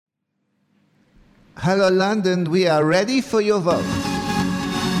Hello London, we are ready for your vote.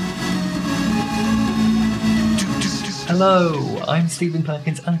 Hello, I'm Stephen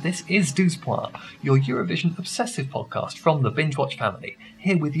Perkins and this is Douzepoint, your Eurovision obsessive podcast from the Binge Watch family,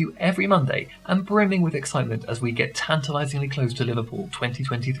 here with you every Monday and brimming with excitement as we get tantalisingly close to Liverpool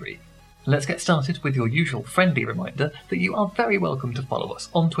 2023. Let's get started with your usual friendly reminder that you are very welcome to follow us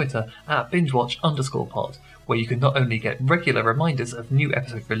on Twitter at BingeWatch_pod, where you can not only get regular reminders of new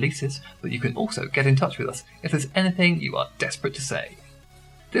episode releases, but you can also get in touch with us if there's anything you are desperate to say.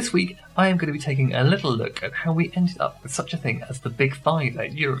 This week, I am going to be taking a little look at how we ended up with such a thing as the Big Five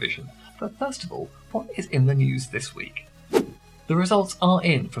at Eurovision. But first of all, what is in the news this week? The results are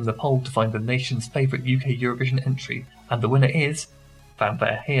in from the poll to find the nation's favourite UK Eurovision entry, and the winner is,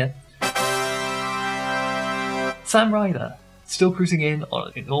 fanfare here, Sam Ryder. Still cruising in on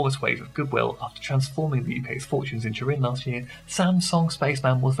an enormous wave of goodwill after transforming the UK's fortunes in Turin last year, Sam's song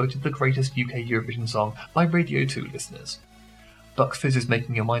Spaceman was voted the greatest UK Eurovision song by Radio 2 listeners. Bucks Fizz is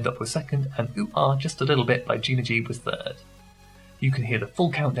Making Your Mind Up was second, and Ooh Ah Just a Little Bit by Gina G was third. You can hear the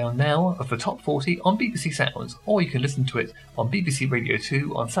full countdown now of the top 40 on BBC Sounds, or you can listen to it on BBC Radio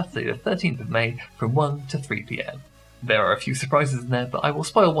 2 on Saturday the 13th of May from 1 to 3 PM. There are a few surprises in there, but I will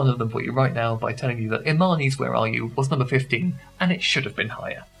spoil one of them for you right now by telling you that Imani's Where Are You was number 15, and it should have been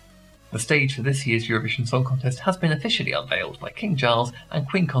higher. The stage for this year's Eurovision Song Contest has been officially unveiled by King Charles and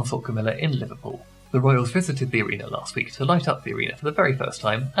Queen Consort Camilla in Liverpool. The royals visited the arena last week to light up the arena for the very first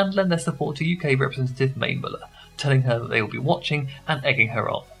time and lend their support to UK representative May Muller, telling her that they will be watching and egging her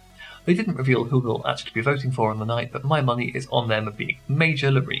on. They didn't reveal who they'll actually be voting for on the night, but my money is on them being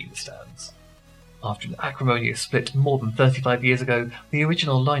major Loreen stands. After an acrimonious split more than 35 years ago, the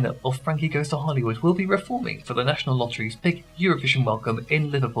original lineup of Frankie Goes to Hollywood will be reforming for the National Lottery's big Eurovision welcome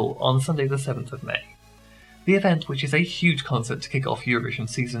in Liverpool on Sunday the 7th of May. The event, which is a huge concert to kick off Eurovision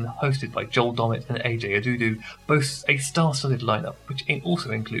season, hosted by Joel Dommett and AJ Adudu, boasts a star-studded lineup, which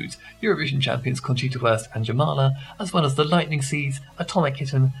also includes Eurovision champions Conchita Wurst and Jamala, as well as the Lightning Seeds, Atomic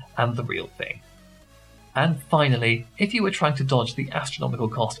Kitten, and The Real Thing. And finally, if you were trying to dodge the astronomical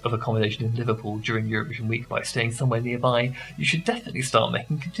cost of accommodation in Liverpool during Eurovision week by staying somewhere nearby, you should definitely start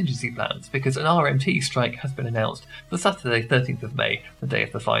making contingency plans, because an RMT strike has been announced for Saturday 13th of May, the day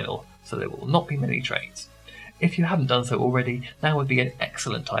of the final, so there will not be many trains. If you haven't done so already, now would be an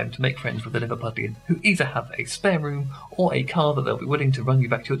excellent time to make friends with a Liverpudlian who either have a spare room or a car that they'll be willing to run you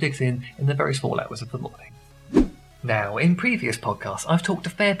back to your digs in the very small hours of the morning. Now, in previous podcasts, I've talked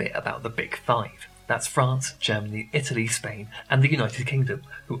a fair bit about the Big Five. That's France, Germany, Italy, Spain, and the United Kingdom,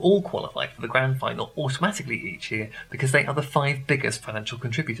 who all qualify for the grand final automatically each year because they are the 5 biggest financial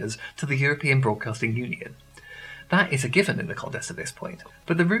contributors to the European Broadcasting Union. That is a given in the contest at this point,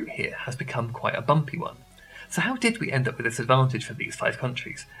 but the route here has become quite a bumpy one. So how did we end up with this advantage for these 5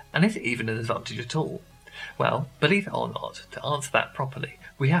 countries? And is it even an advantage at all? Well, believe it or not, to answer that properly,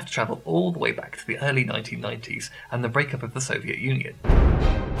 we have to travel all the way back to the early 1990s and the breakup of the Soviet Union.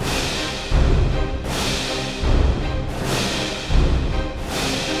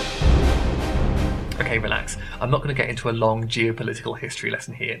 Okay, relax. I'm not going to get into a long geopolitical history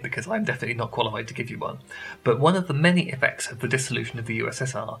lesson here because I'm definitely not qualified to give you one. But one of the many effects of the dissolution of the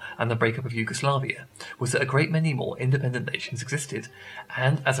USSR and the breakup of Yugoslavia was that a great many more independent nations existed,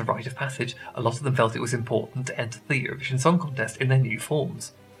 and as a rite of passage, a lot of them felt it was important to enter the Eurovision Song Contest in their new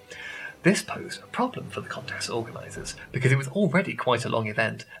forms. This posed a problem for the contest organisers because it was already quite a long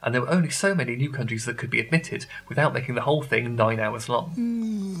event and there were only so many new countries that could be admitted without making the whole thing 9 hours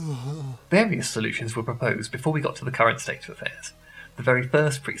long. Various solutions were proposed before we got to the current state of affairs. The very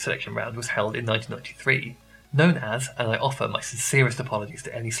first pre-selection round was held in 1993, known as, and I offer my sincerest apologies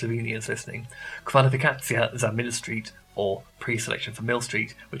to any Slovenians listening, Kwalifikacja za Mill Street, or pre-selection for Mill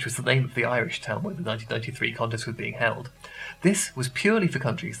Street, which was the name of the Irish town where the 1993 contest was being held. This was purely for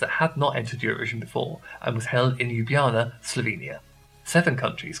countries that had not entered Eurovision before, and was held in Ljubljana, Slovenia. 7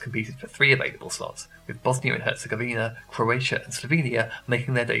 countries competed for 3 available slots, with Bosnia and Herzegovina, Croatia and Slovenia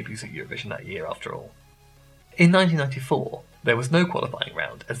making their debuts at Eurovision that year after all. In 1994, there was no qualifying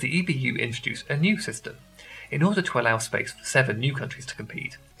round as the EBU introduced a new system. In order to allow space for 7 new countries to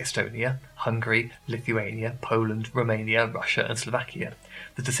compete, Estonia, Hungary, Lithuania, Poland, Romania, Russia and Slovakia,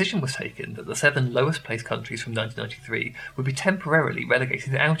 the decision was taken that the 7 lowest placed countries from 1993 would be temporarily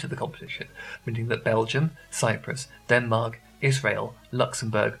relegated out of the competition, meaning that Belgium, Cyprus, Denmark, Israel,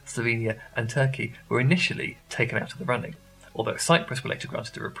 Luxembourg, Slovenia and Turkey were initially taken out of the running, although Cyprus were later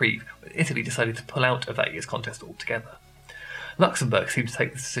granted a reprieve when Italy decided to pull out of that year's contest altogether. Luxembourg seemed to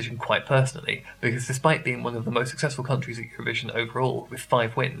take this decision quite personally, because despite being one of the most successful countries at Eurovision overall, with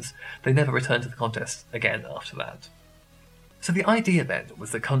 5 wins, they never returned to the contest again after that. So the idea then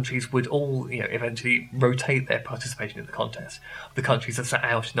was that countries would all, eventually rotate their participation in the contest. The countries that sat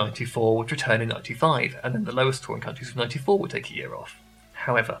out in 94 would return in 95, and then the lowest scoring countries of 94 would take a year off.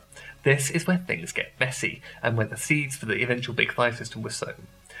 However, this is where things get messy, and where the seeds for the eventual Big Five system were sown.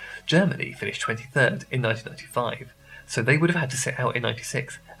 Germany finished 23rd in 1995, so they would have had to sit out in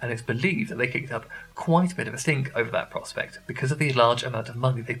 96, and it's believed that they kicked up quite a bit of a stink over that prospect because of the large amount of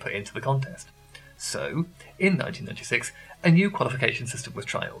money they put into the contest. So, in 1996, a new qualification system was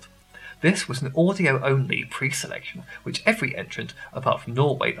trialled. This was an audio-only pre-selection, which every entrant, apart from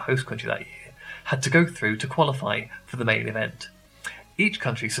Norway, the host country that year, had to go through to qualify for the main event. Each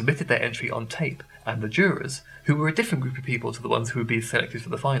country submitted their entry on tape, and the jurors, who were a different group of people to the ones who would be selected for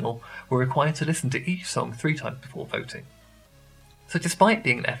the final, were required to listen to each song 3 times before voting. So despite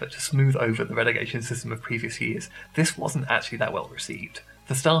being an effort to smooth over the relegation system of previous years, this wasn't actually that well received.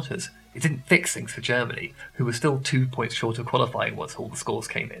 For starters, it didn't fix things for Germany, who were still 2 points short of qualifying once all the scores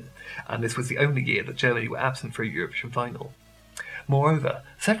came in, and this was the only year that Germany were absent for a Eurovision final. Moreover,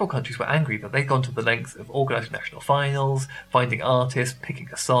 several countries were angry that they'd gone to the lengths of organising national finals, finding artists, picking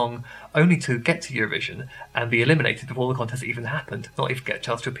a song, only to get to Eurovision and be eliminated before the contest even happened, not even get a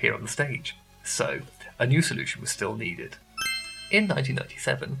chance to appear on the stage. So, a new solution was still needed. In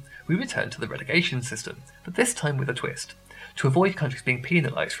 1997, we returned to the relegation system, but this time with a twist. To avoid countries being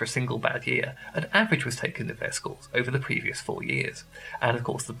penalised for a single bad year, an average was taken of their scores over the previous 4 years, and of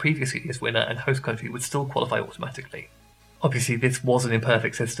course the previous year's winner and host country would still qualify automatically. Obviously this was an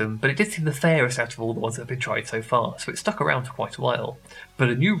imperfect system, but it did seem the fairest out of all the ones that have been tried so far, so it stuck around for quite a while. But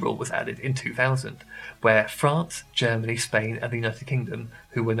a new rule was added in 2000, where France, Germany, Spain and the United Kingdom,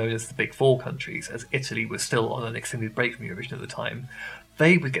 who were known as the Big Four countries, as Italy was still on an extended break from Eurovision at the time,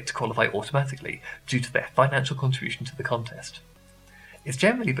 they would get to qualify automatically due to their financial contribution to the contest. It's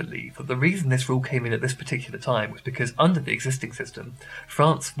generally believed that the reason this rule came in at this particular time was because under the existing system,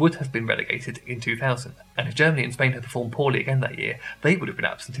 France would have been relegated in 2000, and if Germany and Spain had performed poorly again that year, they would have been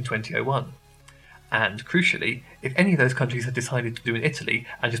absent in 2001. And, crucially, if any of those countries had decided to do an Italy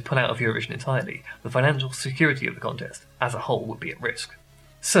and just pull out of Eurovision entirely, the financial security of the contest as a whole would be at risk.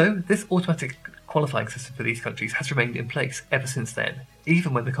 So, this automatic qualifying system for these countries has remained in place ever since then,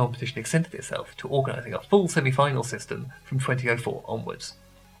 even when the competition extended itself to organising a full semi-final system from 2004 onwards.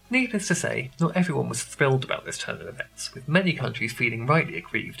 Needless to say, not everyone was thrilled about this turn of events, with many countries feeling rightly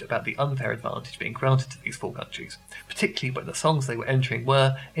aggrieved about the unfair advantage being granted to these 4 countries, particularly when the songs they were entering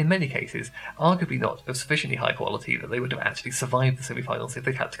were, in many cases, arguably not of sufficiently high quality that they would have actually survived the semi-finals if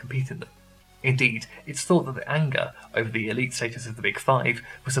they had to compete in them. Indeed, it's thought that the anger over the elite status of the Big Five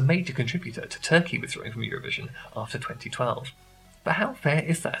was a major contributor to Turkey withdrawing from Eurovision after 2012. But how fair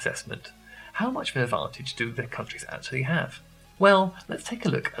is that assessment? How much of an advantage do the countries actually have? Well, let's take a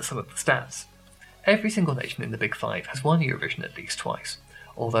look at some of the stats. Every single nation in the Big Five has won Eurovision at least twice,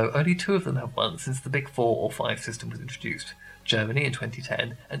 although only 2 of them have won since the Big 4 or 5 system was introduced, Germany in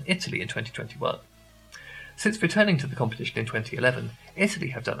 2010 and Italy in 2021. Since returning to the competition in 2011, Italy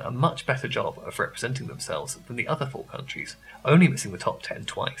have done a much better job of representing themselves than the other 4 countries, only missing the top 10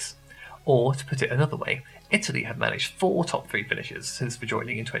 twice. Or, to put it another way, Italy have managed 4 top 3 finishes since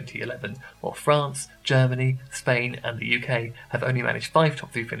rejoining in 2011, while France, Germany, Spain and the UK have only managed 5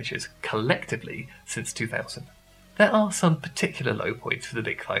 top 3 finishes collectively since 2000. There are some particular low points for the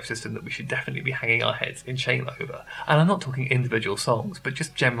Big Five system that we should definitely be hanging our heads in shame over, and I'm not talking individual songs, but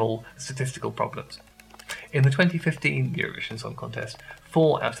just general statistical problems. In the 2015 Eurovision Song Contest,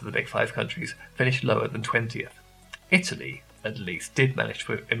 4 out of the Big Five countries finished lower than 20th. Italy, at least, did manage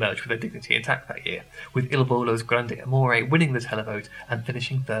to emerge with their dignity intact that year, with Il Volo's Grande Amore winning the televote and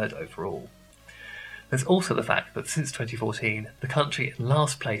finishing 3rd overall. There's also the fact that since 2014, the country in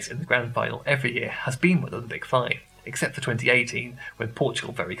last place in the grand final every year has been one of the Big Five, except for 2018, when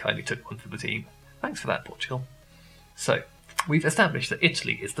Portugal very kindly took one for the team. Thanks for that, Portugal. So, we've established that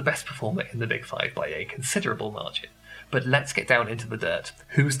Italy is the best performer in the Big Five by a considerable margin, but let's get down into the dirt.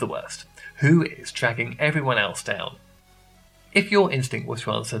 Who's the worst? Who is dragging everyone else down? If your instinct was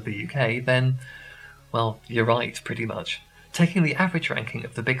to answer the UK, then, well, you're right, pretty much. Taking the average ranking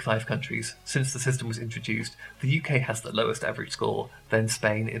of the Big Five countries since the system was introduced, the UK has the lowest average score, then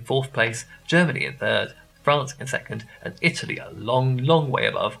Spain in 4th place, Germany in 3rd, France in 2nd, and Italy a long, long way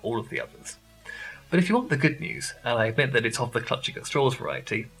above all of the others. But if you want the good news, and I admit that it's of the clutching at straws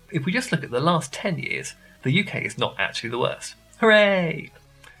variety, if we just look at the last 10 years, the UK is not actually the worst. Hooray!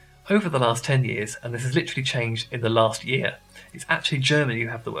 Over the last 10 years, and this has literally changed in the last year, it's actually Germany who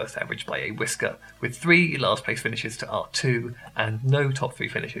have the worst average by a whisker, with 3 last place finishes to our 2 and no top 3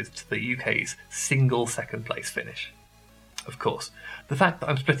 finishes to the UK's single 2nd place finish. Of course, the fact that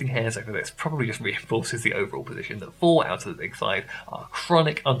I'm splitting hairs over this probably just reinforces the overall position that 4 out of the Big Five are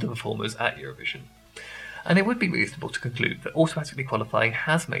chronic underperformers at Eurovision. And it would be reasonable to conclude that automatically qualifying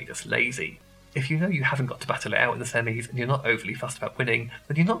has made us lazy. If you know you haven't got to battle it out in the semis and you're not overly fussed about winning,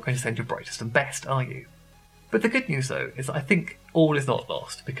 then you're not going to send your brightest and best, are you? But the good news, though, is that I think all is not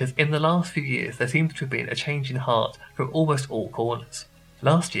lost, because in the last few years there seems to have been a change in heart from almost all corners.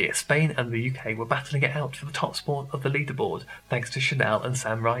 Last year, Spain and the UK were battling it out for the top spot of the leaderboard, thanks to Chanel and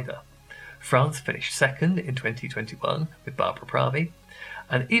Sam Ryder. France finished second in 2021 with Barbara Pravi,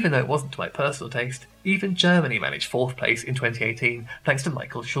 and even though it wasn't to my personal taste, even Germany managed 4th place in 2018 thanks to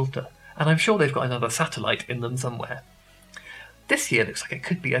Michael Schulte, and I'm sure they've got another satellite in them somewhere. This year looks like it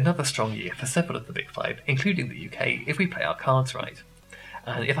could be another strong year for several of the Big Five, including the UK, if we play our cards right.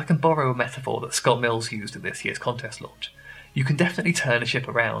 And if I can borrow a metaphor that Scott Mills used in this year's contest launch, you can definitely turn a ship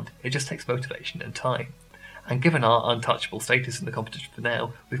around, it just takes motivation and time. And given our untouchable status in the competition for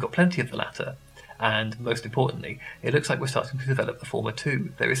now, we've got plenty of the latter. And, most importantly, it looks like we're starting to develop the former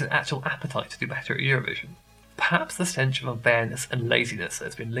too. There is an actual appetite to do better at Eurovision. Perhaps the stench of unfairness and laziness that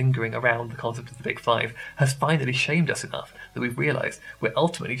has been lingering around the concept of the Big Five has finally shamed us enough that we've realised we're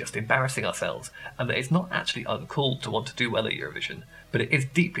ultimately just embarrassing ourselves, and that it's not actually uncool to want to do well at Eurovision, but it is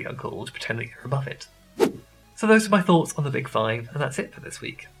deeply uncool to pretend that you're above it. So those are my thoughts on the Big Five, and that's it for this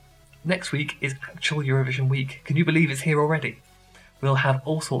week. Next week is actual Eurovision week. Can you believe it's here already? We'll have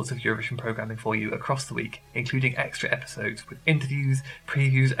all sorts of Eurovision programming for you across the week, including extra episodes with interviews,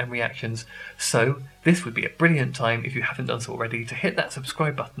 previews and reactions. So this would be a brilliant time, if you haven't done so already, to hit that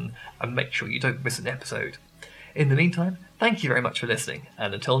subscribe button and make sure you don't miss an episode. In the meantime, thank you very much for listening,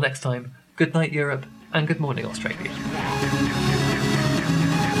 and until next time, good night Europe and good morning Australia.